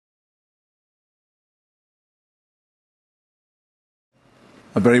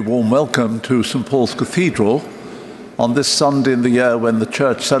A very warm welcome to St. Paul's Cathedral on this Sunday in the year when the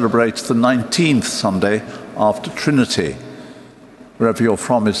Church celebrates the 19th Sunday after Trinity. Wherever you're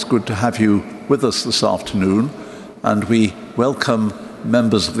from, it's good to have you with us this afternoon, and we welcome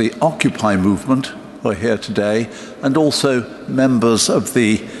members of the Occupy movement who are here today, and also members of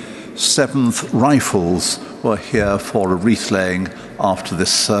the 7th Rifles who are here for a wreath laying after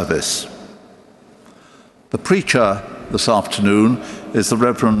this service. The preacher this afternoon is the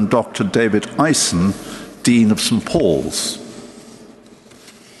Reverend Dr. David Ison, Dean of St. Paul's.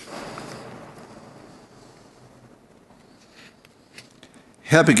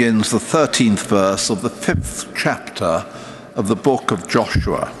 Here begins the 13th verse of the 5th chapter of the book of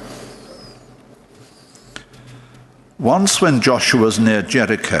Joshua. Once when Joshua was near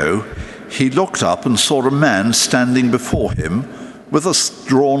Jericho, he looked up and saw a man standing before him with a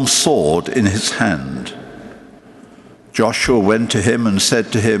drawn sword in his hand. Joshua went to him and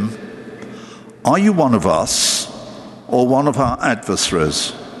said to him, "Are you one of us or one of our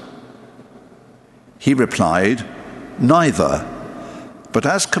adversaries?" He replied, "Neither, but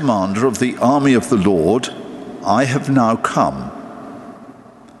as commander of the army of the Lord, I have now come."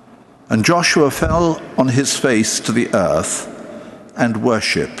 And Joshua fell on his face to the earth and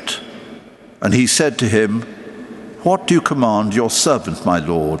worshipped. And he said to him, "What do you command your servant, my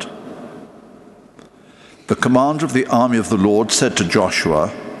lord?" The commander of the army of the Lord said to Joshua,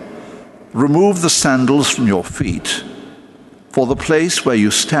 "Remove the sandals from your feet, for the place where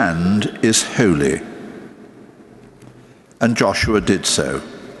you stand is holy." And Joshua did so.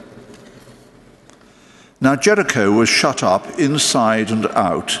 Now Jericho was shut up inside and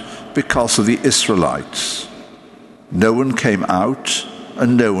out because of the Israelites. No one came out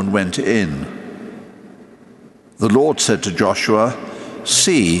and no one went in. The Lord said to Joshua,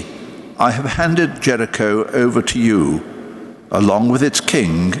 "See, I have handed Jericho over to you, along with its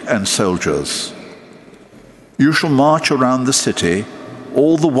king and soldiers. You shall march around the city,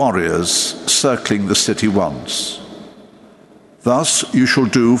 all the warriors circling the city once. Thus you shall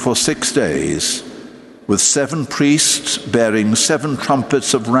do for 6 days, with 7 priests bearing 7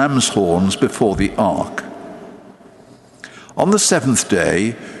 trumpets of ram's horns before the ark. On the 7th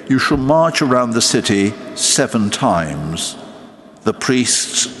day you shall march around the city 7 times, the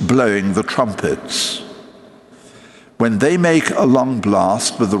priests blowing the trumpets. When they make a long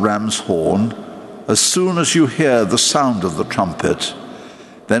blast with the ram's horn, as soon as you hear the sound of the trumpet,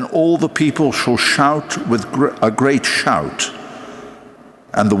 then all the people shall shout with a great shout,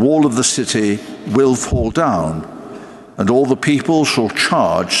 and the wall of the city will fall down, and all the people shall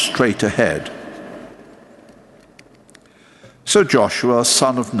charge straight ahead." So Joshua,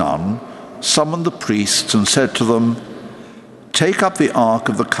 son of Nun, summoned the priests and said to them, "Take up the Ark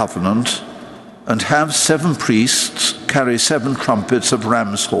of the Covenant and have 7 priests carry 7 trumpets of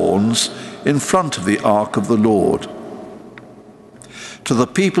ram's horns in front of the Ark of the Lord." To the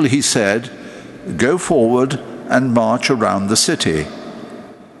people he said, "Go forward and march around the city.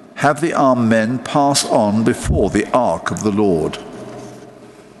 Have the armed men pass on before the Ark of the Lord."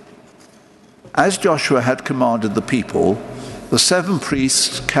 As Joshua had commanded the people, the 7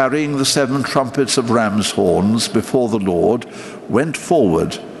 priests carrying the 7 trumpets of ram's horns before the Lord went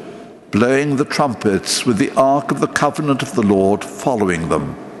forward, blowing the trumpets with the Ark of the Covenant of the Lord following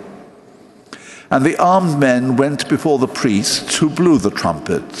them. And the armed men went before the priests who blew the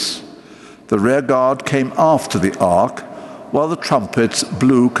trumpets. The rear guard came after the Ark, while the trumpets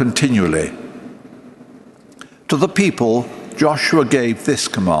blew continually. To the people, Joshua gave this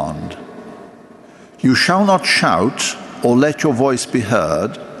command: "You shall not shout or let your voice be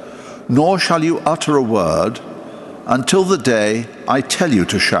heard, nor shall you utter a word until the day I tell you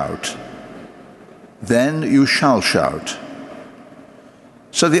to shout. Then you shall shout."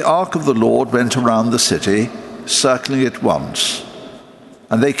 So the Ark of the Lord went around the city, circling it once,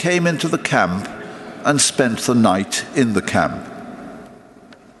 and they came into the camp and spent the night in the camp.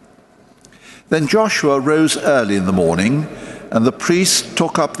 Then Joshua rose early in the morning, and the priests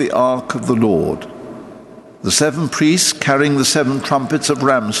took up the Ark of the Lord. The 7 priests carrying the 7 trumpets of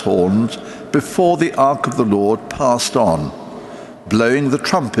ram's horns before the Ark of the Lord passed on, blowing the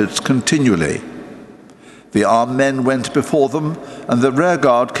trumpets continually. The armed men went before them, and the rear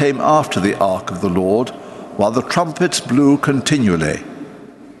guard came after the Ark of the Lord, while the trumpets blew continually.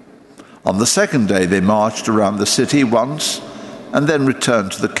 On the 2nd day they marched around the city once, and then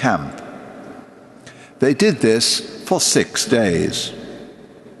returned to the camp. They did this for 6 days.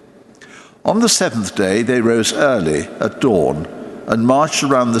 On the 7th day they rose early at dawn and marched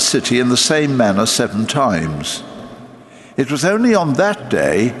around the city in the same manner 7 times. It was only on that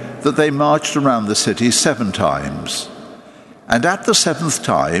day that they marched around the city 7 times. And at the seventh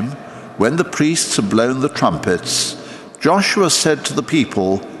time, when the priests had blown the trumpets, Joshua said to the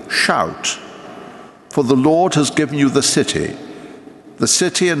people, "Shout, for the Lord has given you the city. The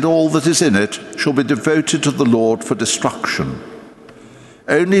city and all that is in it shall be devoted to the Lord for destruction.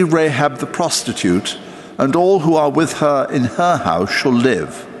 Only Rahab the prostitute and all who are with her in her house shall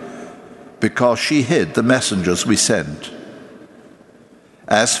live, because she hid the messengers we sent.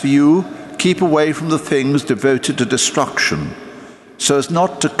 As for you, keep away from the things devoted to destruction, so as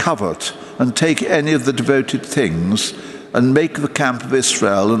not to covet and take any of the devoted things and make the camp of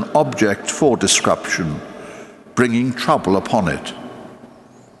Israel an object for destruction, bringing trouble upon it.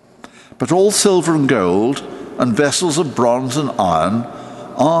 But all silver and gold and vessels of bronze and iron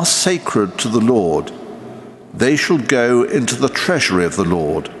are sacred to the Lord. They shall go into the treasury of the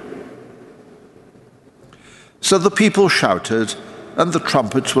Lord." So the people shouted, and the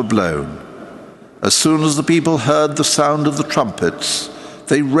trumpets were blown. As soon as the people heard the sound of the trumpets,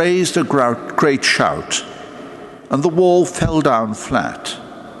 they raised a great shout, and the wall fell down flat.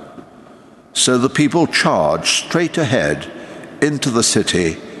 So the people charged straight ahead into the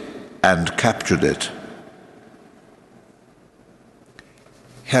city and captured it.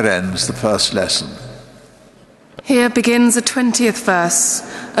 Here ends the first lesson. Here begins the 20th verse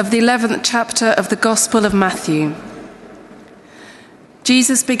of the 11th chapter of the Gospel of Matthew.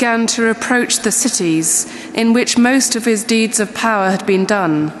 Jesus began to reproach the cities in which most of his deeds of power had been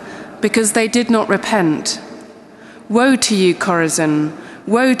done, because they did not repent. "Woe to you, Chorazin!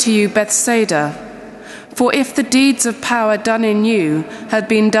 Woe to you, Bethsaida! For if the deeds of power done in you had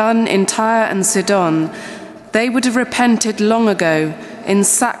been done in Tyre and Sidon, they would have repented long ago in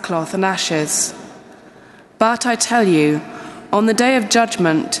sackcloth and ashes. But I tell you, on the day of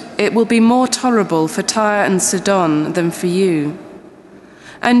judgment, it will be more tolerable for Tyre and Sidon than for you.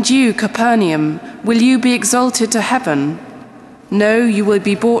 And you, Capernaum, will you be exalted to heaven? No, you will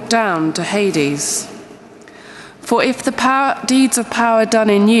be brought down to Hades. For if the deeds of power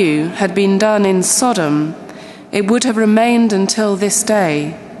done in you had been done in Sodom, it would have remained until this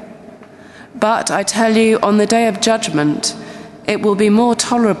day. But I tell you, on the day of judgment, it will be more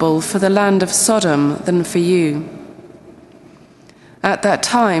tolerable for the land of Sodom than for you." At that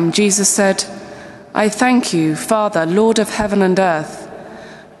time, Jesus said, "I thank you, Father, Lord of heaven and earth,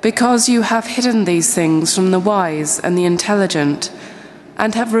 because you have hidden these things from the wise and the intelligent,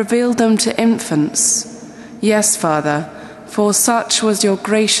 and have revealed them to infants. Yes, Father, for such was your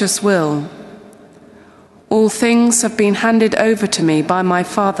gracious will. All things have been handed over to me by my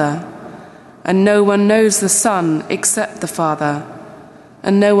Father, and no one knows the Son except the Father,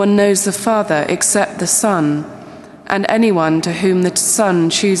 and no one knows the Father except the Son, and anyone to whom the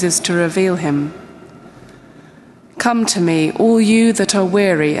Son chooses to reveal him. Come to me, all you that are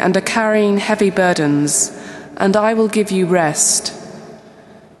weary and are carrying heavy burdens, and I will give you rest.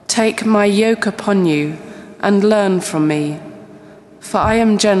 Take my yoke upon you and learn from me, for I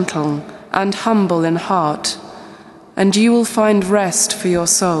am gentle and humble in heart, and you will find rest for your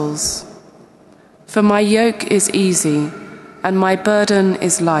souls. For my yoke is easy, and my burden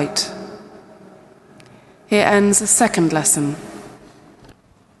is light." Here ends the second lesson.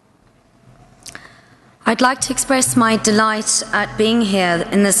 I'd like to express my delight at being here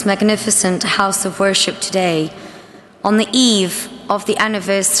in this magnificent house of worship today, on the eve of the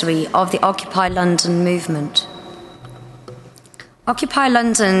anniversary of the Occupy London movement. Occupy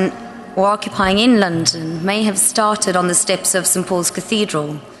London, or occupying in London, may have started on the steps of St. Paul's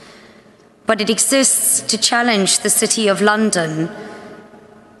Cathedral, but it exists to challenge the City of London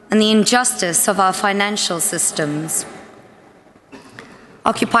and the injustice of our financial systems.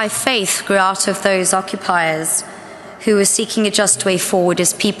 Occupy Faith grew out of those occupiers who were seeking a just way forward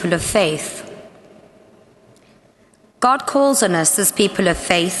as people of faith. God calls on us as people of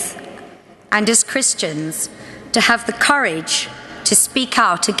faith and as Christians to have the courage to speak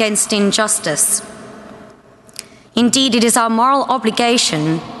out against injustice. Indeed, it is our moral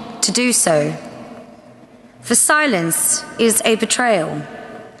obligation to do so. For silence is a betrayal,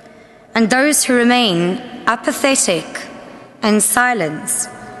 and those who remain apathetic and silent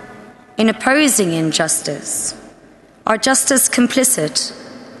in opposing injustice are just as complicit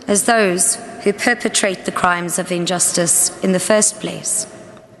as those who perpetrate the crimes of injustice in the first place.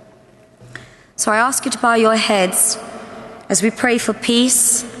 So I ask you to bow your heads as we pray for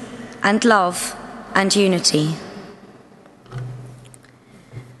peace and love and unity.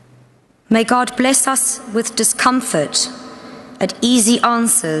 May God bless us with discomfort at easy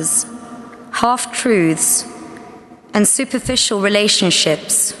answers, half-truths, and superficial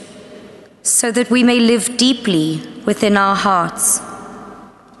relationships, so that we may live deeply within our hearts.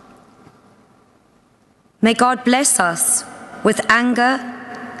 May God bless us with anger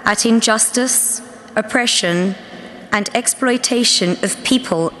at injustice, oppression, and exploitation of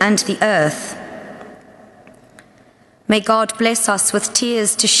people and the earth. May God bless us with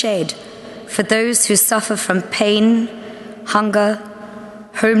tears to shed for those who suffer from pain, hunger,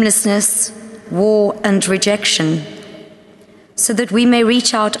 homelessness, war, and rejection, so that we may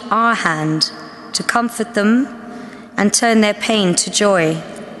reach out our hand to comfort them and turn their pain to joy.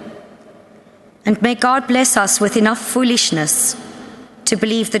 And may God bless us with enough foolishness to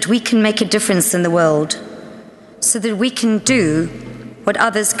believe that we can make a difference in the world, so that we can do what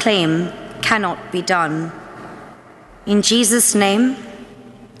others claim cannot be done. In Jesus' name,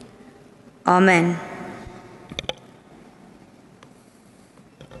 Amen.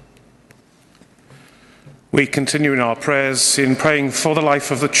 We continue in our prayers in praying for the life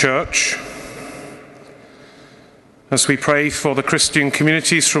of the Church, as we pray for the Christian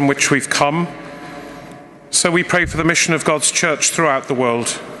communities from which we've come. So we pray for the mission of God's Church throughout the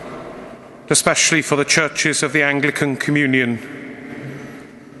world, especially for the churches of the Anglican Communion,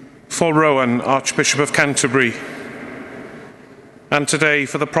 for Rowan, Archbishop of Canterbury, and today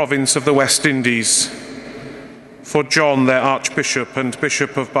for the province of the West Indies, for John, their Archbishop and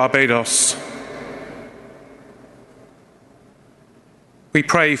Bishop of Barbados. We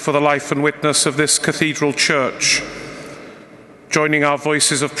pray for the life and witness of this Cathedral Church, joining our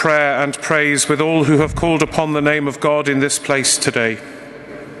voices of prayer and praise with all who have called upon the name of God in this place today.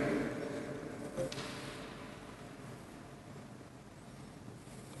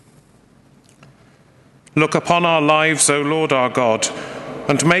 Look upon our lives, O Lord our God,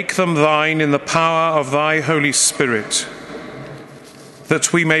 and make them thine in the power of thy Holy Spirit,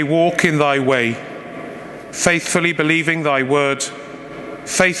 that we may walk in thy way, faithfully believing thy word,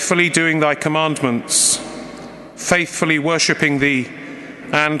 faithfully doing thy commandments, faithfully worshipping thee,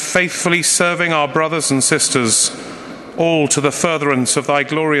 and faithfully serving our brothers and sisters, all to the furtherance of thy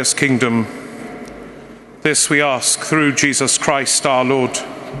glorious kingdom. This we ask through Jesus Christ our Lord.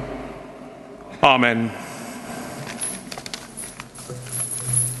 Amen.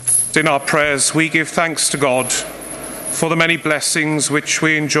 In our prayers, we give thanks to God for the many blessings which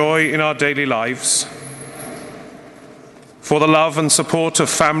we enjoy in our daily lives, for the love and support of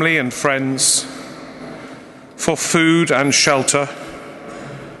family and friends, for food and shelter.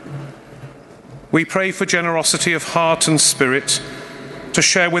 We pray for generosity of heart and spirit to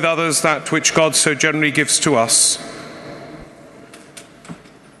share with others that which God so generally gives to us.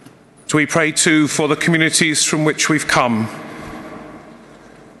 So we pray too for the communities from which we've come,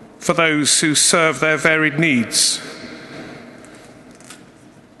 for those who serve their varied needs,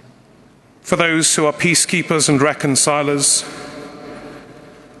 for those who are peacekeepers and reconcilers,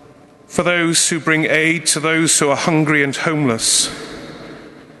 for those who bring aid to those who are hungry and homeless.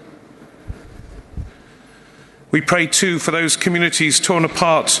 We pray too for those communities torn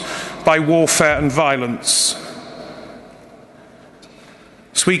apart by warfare and violence.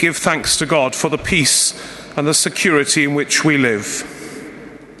 So we give thanks to God for the peace and the security in which we live.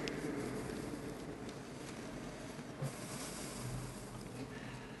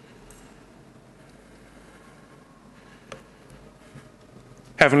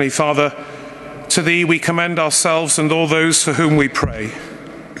 Heavenly Father, to thee we commend ourselves and all those for whom we pray.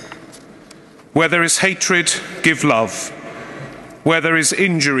 Where there is hatred, give love. Where there is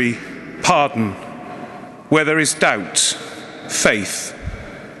injury, pardon. Where there is doubt, faith.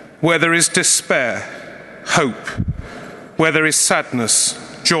 Where there is despair, hope. Where there is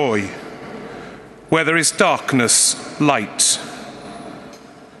sadness, joy. Where there is darkness, light.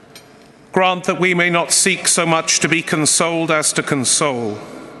 Grant that we may not seek so much to be consoled as to console,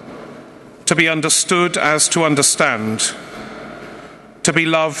 to be understood as to understand, to be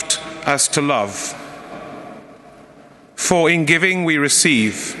loved as to love. For in giving we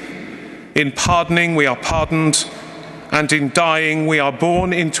receive, in pardoning we are pardoned, and in dying we are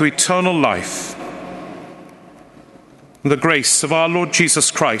born into eternal life. The grace of our Lord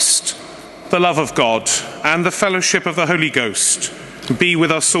Jesus Christ, the love of God, and the fellowship of the Holy Ghost be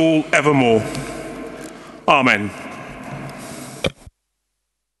with us all evermore. Amen.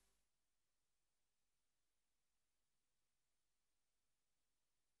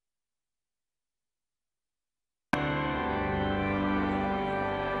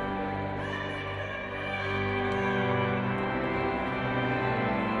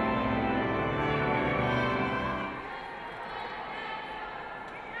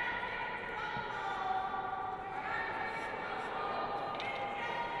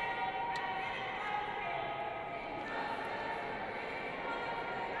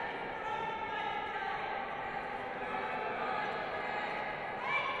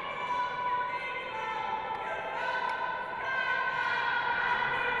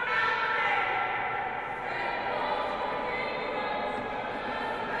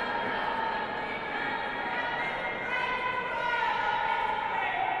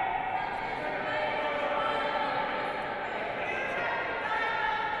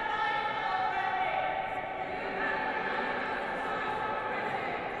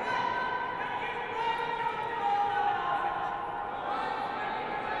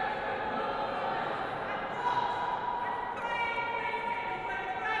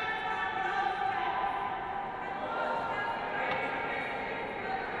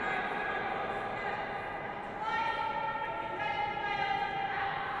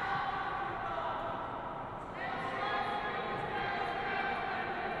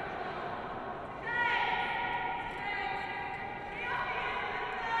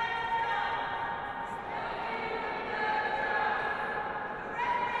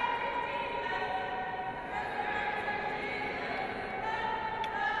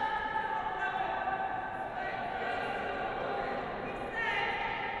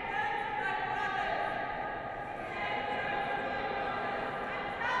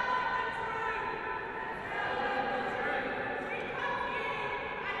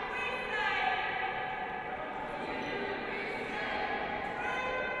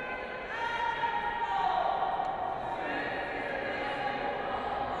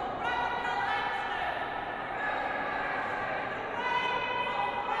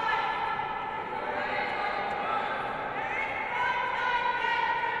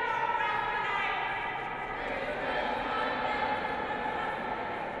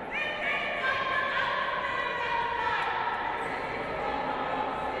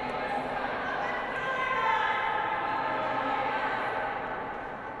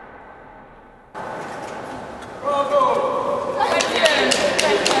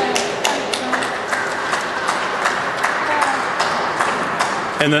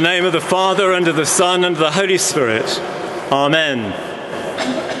 In the name of the Father, and of the Son, and of the Holy Spirit. Amen.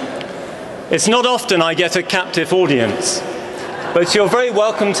 It's not often I get a captive audience, but you're very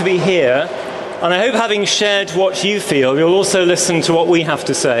welcome to be here, and I hope, having shared what you feel, you'll also listen to what we have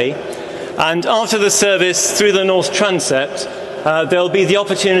to say. And after the service, through the North Transept, there'll be the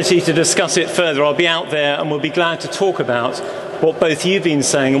opportunity to discuss it further. I'll be out there, and we'll be glad to talk about what both you've been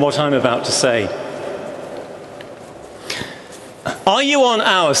saying and what I'm about to say. Are you on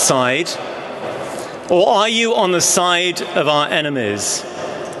our side, or are you on the side of our enemies?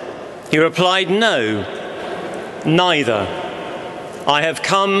 He replied, no, neither. I have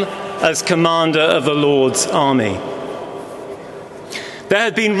come as commander of the Lord's army. There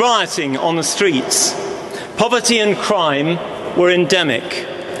had been rioting on the streets. Poverty and crime were endemic.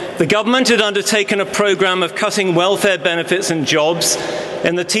 The government had undertaken a programme of cutting welfare benefits and jobs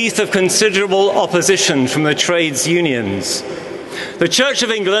in the teeth of considerable opposition from the trades unions. The Church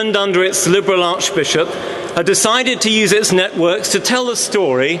of England, under its Liberal Archbishop, had decided to use its networks to tell the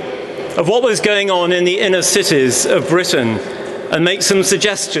story of what was going on in the inner cities of Britain and make some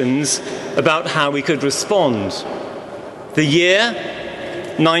suggestions about how we could respond. The year,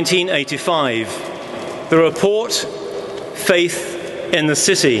 1985. The report, Faith in the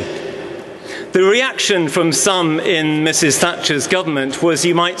City. The reaction from some in Mrs. Thatcher's government was,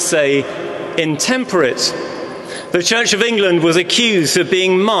 you might say, intemperate. The Church of England was accused of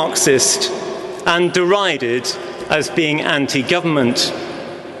being Marxist and derided as being anti-government.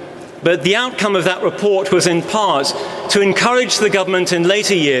 But the outcome of that report was in part to encourage the government in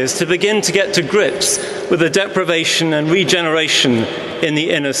later years to begin to get to grips with the deprivation and regeneration in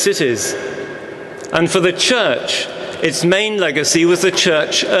the inner cities. And for the Church, its main legacy was the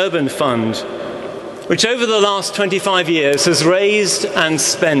Church Urban Fund, which over the last 25 years has raised and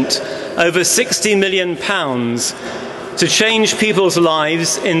spent over £60 million to change people's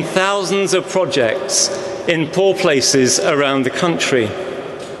lives in thousands of projects in poor places around the country.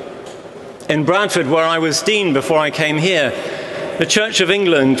 In Bradford, where I was dean before I came here, the Church of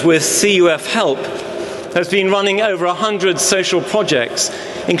England, with CUF help, has been running over 100 social projects,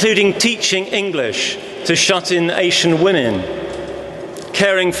 including teaching English to shut-in Asian women,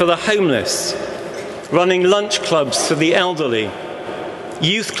 caring for the homeless, running lunch clubs for the elderly,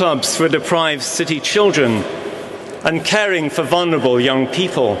 youth clubs for deprived city children, and caring for vulnerable young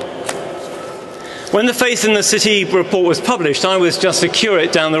people. When the Faith in the City report was published, I was just a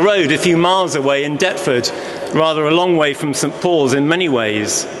curate down the road, a few miles away in Deptford, rather a long way from St Paul's in many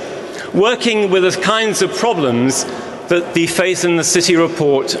ways, working with the kinds of problems that the Faith in the City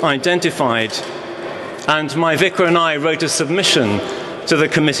report identified. And my vicar and I wrote a submission to the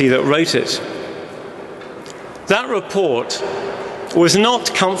committee that wrote it. That report was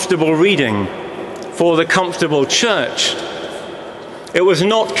not comfortable reading for the comfortable church. It was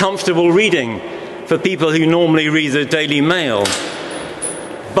not comfortable reading for people who normally read the Daily Mail.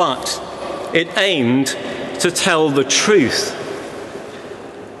 But it aimed to tell the truth.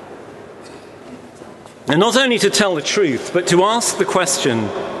 And not only to tell the truth, but to ask the question,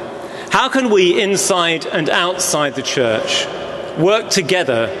 how can we, inside and outside the church, work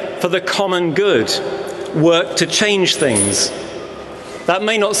together for the common good, work to change things? That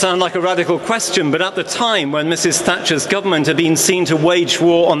may not sound like a radical question, but at the time when Mrs. Thatcher's government had been seen to wage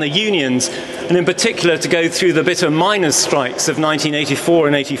war on the unions, and in particular to go through the bitter miners' strikes of 1984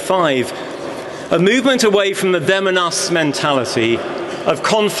 and 85, a movement away from the them and us mentality of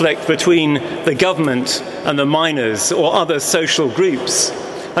conflict between the government and the miners or other social groups,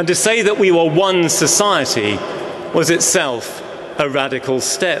 and to say that we were one society was itself a radical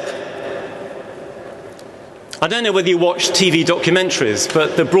step. I don't know whether you watch TV documentaries,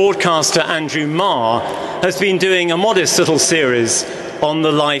 but the broadcaster Andrew Marr has been doing a modest little series on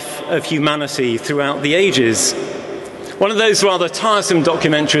the life of humanity throughout the ages. One of those rather tiresome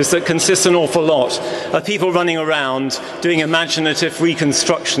documentaries that consists an awful lot of people running around doing imaginative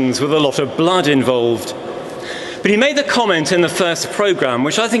reconstructions with a lot of blood involved. But he made the comment in the first programme,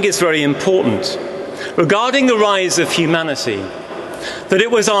 which I think is very important, regarding the rise of humanity, that it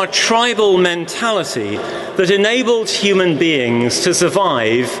was our tribal mentality that enabled human beings to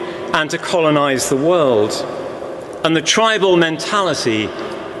survive and to colonize the world, and the tribal mentality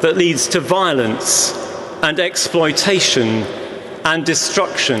that leads to violence and exploitation and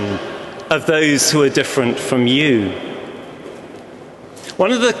destruction of those who are different from you.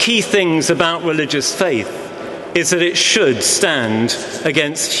 One of the key things about religious faith is that it should stand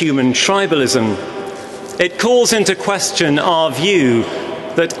against human tribalism. It calls into question our view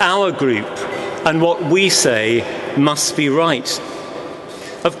that our group and what we say must be right.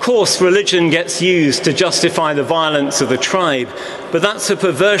 Of course, religion gets used to justify the violence of the tribe, but that's a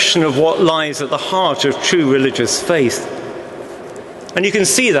perversion of what lies at the heart of true religious faith. And you can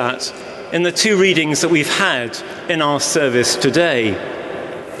see that in the two readings that we've had in our service today.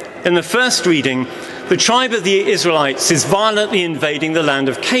 In the first reading, the tribe of the Israelites is violently invading the land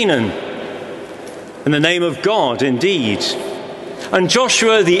of Canaan, in the name of God, indeed. And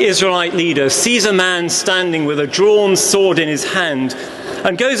Joshua, the Israelite leader, sees a man standing with a drawn sword in his hand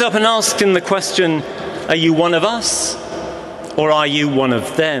and goes up and asks him the question, "Are you one of us, or are you one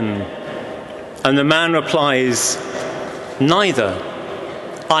of them?" And the man replies, "Neither.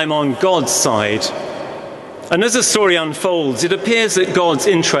 I'm on God's side." And as the story unfolds, it appears that God's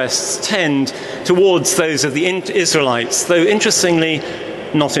interests tend towards those of the Israelites, though interestingly,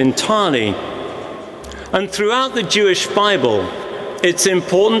 not entirely. And throughout the Jewish Bible, it's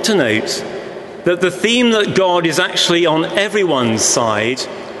important to note that the theme that God is actually on everyone's side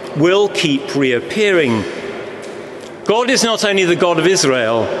will keep reappearing. God is not only the God of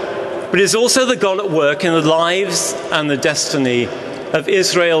Israel, but is also the God at work in the lives and the destiny of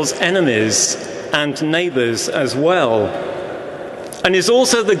Israel's enemies and neighbours as well, and is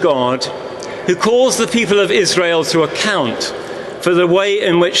also the God who calls the people of Israel to account for the way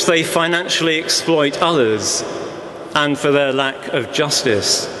in which they financially exploit others and for their lack of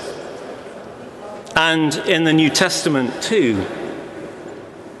justice. And in the New Testament too,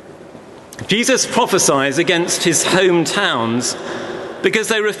 Jesus prophesies against his hometowns because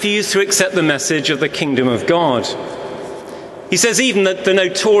they refuse to accept the message of the kingdom of God. He says even that the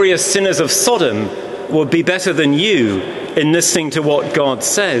notorious sinners of Sodom will be better than you in listening to what God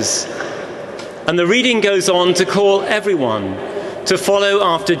says. And the reading goes on to call everyone to follow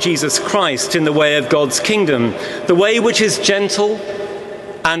after Jesus Christ in the way of God's kingdom, the way which is gentle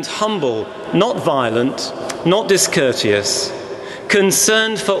and humble, not violent, not discourteous,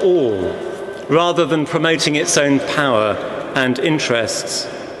 concerned for all, rather than promoting its own power and interests.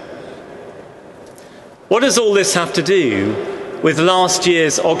 What does all this have to do with last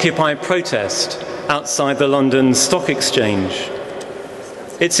year's Occupy protest outside the London Stock Exchange?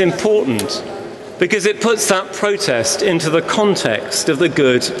 It's important because it puts that protest into the context of the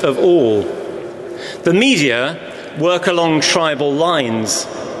good of all. The media work along tribal lines.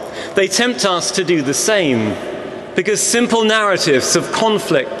 They tempt us to do the same because simple narratives of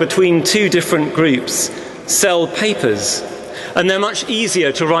conflict between two different groups sell papers, and they're much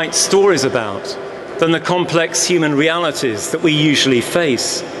easier to write stories about than the complex human realities that we usually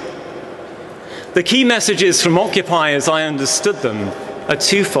face. The key messages from Occupy, as I understood them, are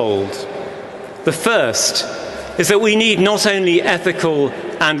twofold. The first is that we need not only ethical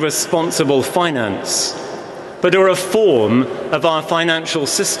and responsible finance, but a reform of our financial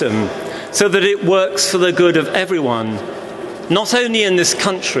system so that it works for the good of everyone, not only in this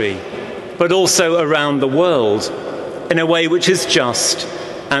country, but also around the world, in a way which is just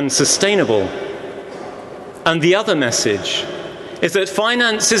and sustainable. And the other message is that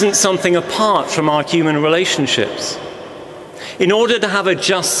finance isn't something apart from our human relationships. In order to have a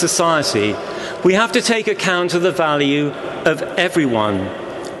just society, we have to take account of the value of everyone,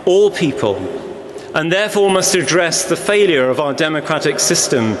 all people, and therefore must address the failure of our democratic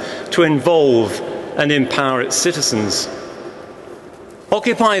system to involve and empower its citizens.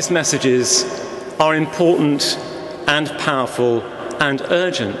 Occupy's messages are important and powerful and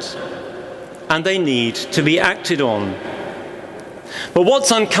urgent, and they need to be acted on. But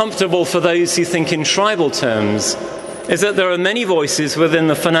what's uncomfortable for those who think in tribal terms is that there are many voices within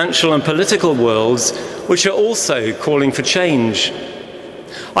the financial and political worlds which are also calling for change.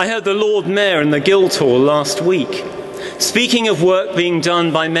 I heard the Lord Mayor in the Guildhall last week speaking of work being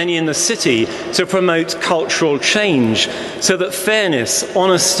done by many in the city to promote cultural change so that fairness,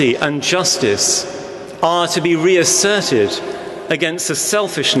 honesty and justice are to be reasserted against the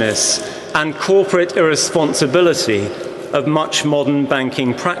selfishness and corporate irresponsibility of much modern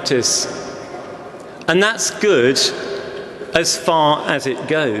banking practice. And that's good as far as it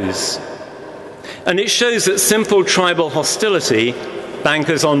goes. And it shows that simple tribal hostility,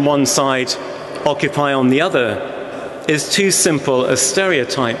 bankers on one side, Occupy on the other, is too simple a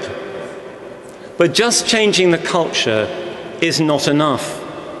stereotype. But just changing the culture is not enough.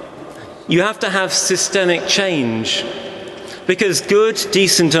 You have to have systemic change, because good,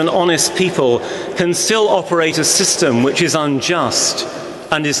 decent and honest people can still operate a system which is unjust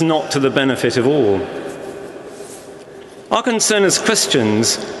and is not to the benefit of all. Our concern as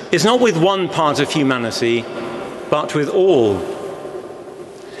Christians is not with one part of humanity, but with all.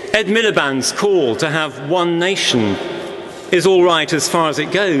 Ed Miliband's call to have one nation is all right as far as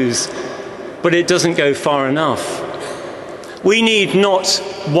it goes, but it doesn't go far enough. We need not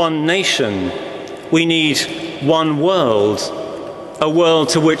one nation, we need one world, a world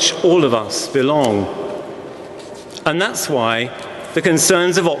to which all of us belong. And that's why the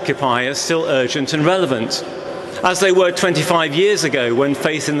concerns of Occupy are still urgent and relevant, as they were 25 years ago when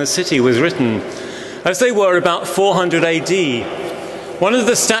Faith in the City was written, as they were about 400 AD. One of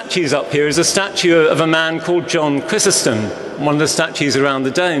the statues up here is a statue of a man called John Chrysostom, one of the statues around the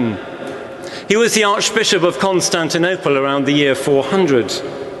dome. He was the Archbishop of Constantinople around the year 400.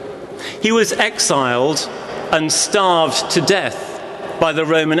 He was exiled and starved to death by the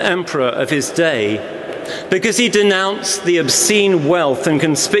Roman emperor of his day because he denounced the obscene wealth and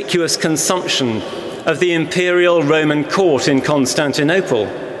conspicuous consumption of the imperial Roman court in Constantinople.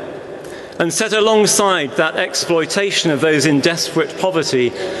 And set alongside that exploitation of those in desperate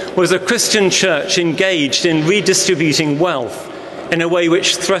poverty was a Christian church engaged in redistributing wealth in a way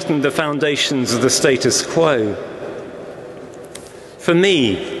which threatened the foundations of the status quo. For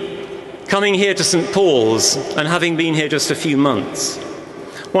me, coming here to St. Paul's and having been here just a few months,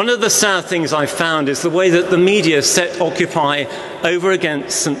 one of the sad things I found is the way that the media set Occupy over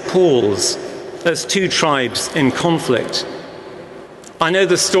against St. Paul's as two tribes in conflict. I know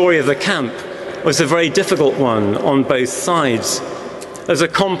the story of the camp was a very difficult one on both sides, as a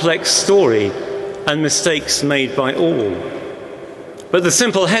complex story and mistakes made by all. But the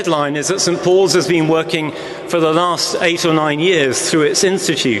simple headline is that St. Paul's has been working for the last 8 or 9 years through its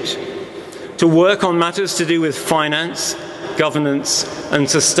institute to work on matters to do with finance, governance and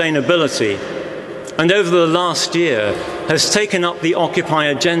sustainability, and over the last year has taken up the Occupy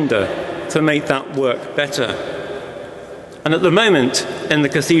agenda to make that work better. And at the moment, in the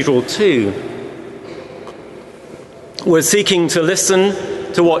Cathedral too, we're seeking to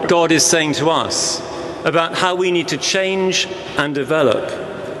listen to what God is saying to us about how we need to change and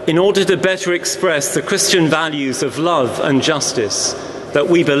develop in order to better express the Christian values of love and justice that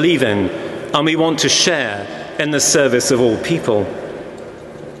we believe in and we want to share in the service of all people.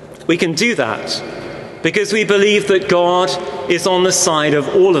 We can do that because we believe that God is on the side of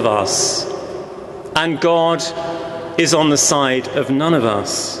all of us and God is on the side of none of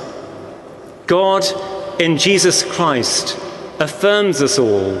us. God in Jesus Christ affirms us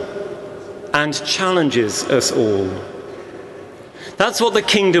all and challenges us all. That's what the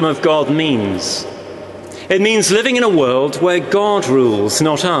kingdom of God means. It means living in a world where God rules,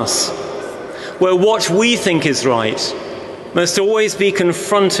 not us, where what we think is right must always be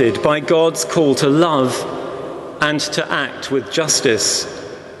confronted by God's call to love and to act with justice,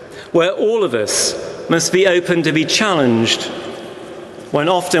 where all of us must be open to be challenged when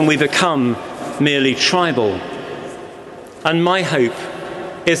often we become merely tribal. And my hope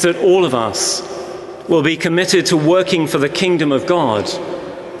is that all of us will be committed to working for the kingdom of God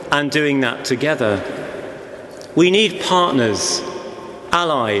and doing that together. We need partners,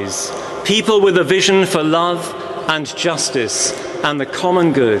 allies, people with a vision for love and justice and the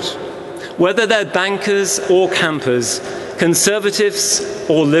common good, whether they're bankers or campers, conservatives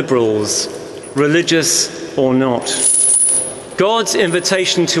or liberals, religious or not. God's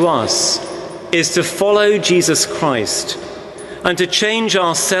invitation to us is to follow Jesus Christ and to change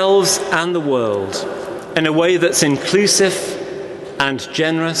ourselves and the world in a way that's inclusive and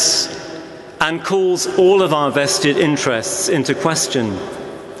generous and calls all of our vested interests into question,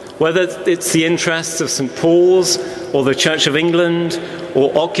 whether it's the interests of St. Paul's or the Church of England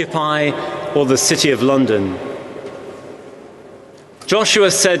or Occupy or the City of London. Joshua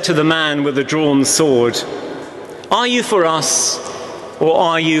said to the man with the drawn sword, "Are you for us or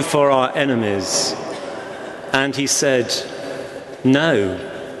are you for our enemies?" And he said, "No,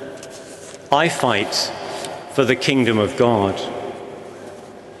 I fight for the kingdom of God."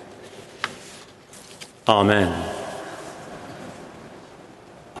 Amen.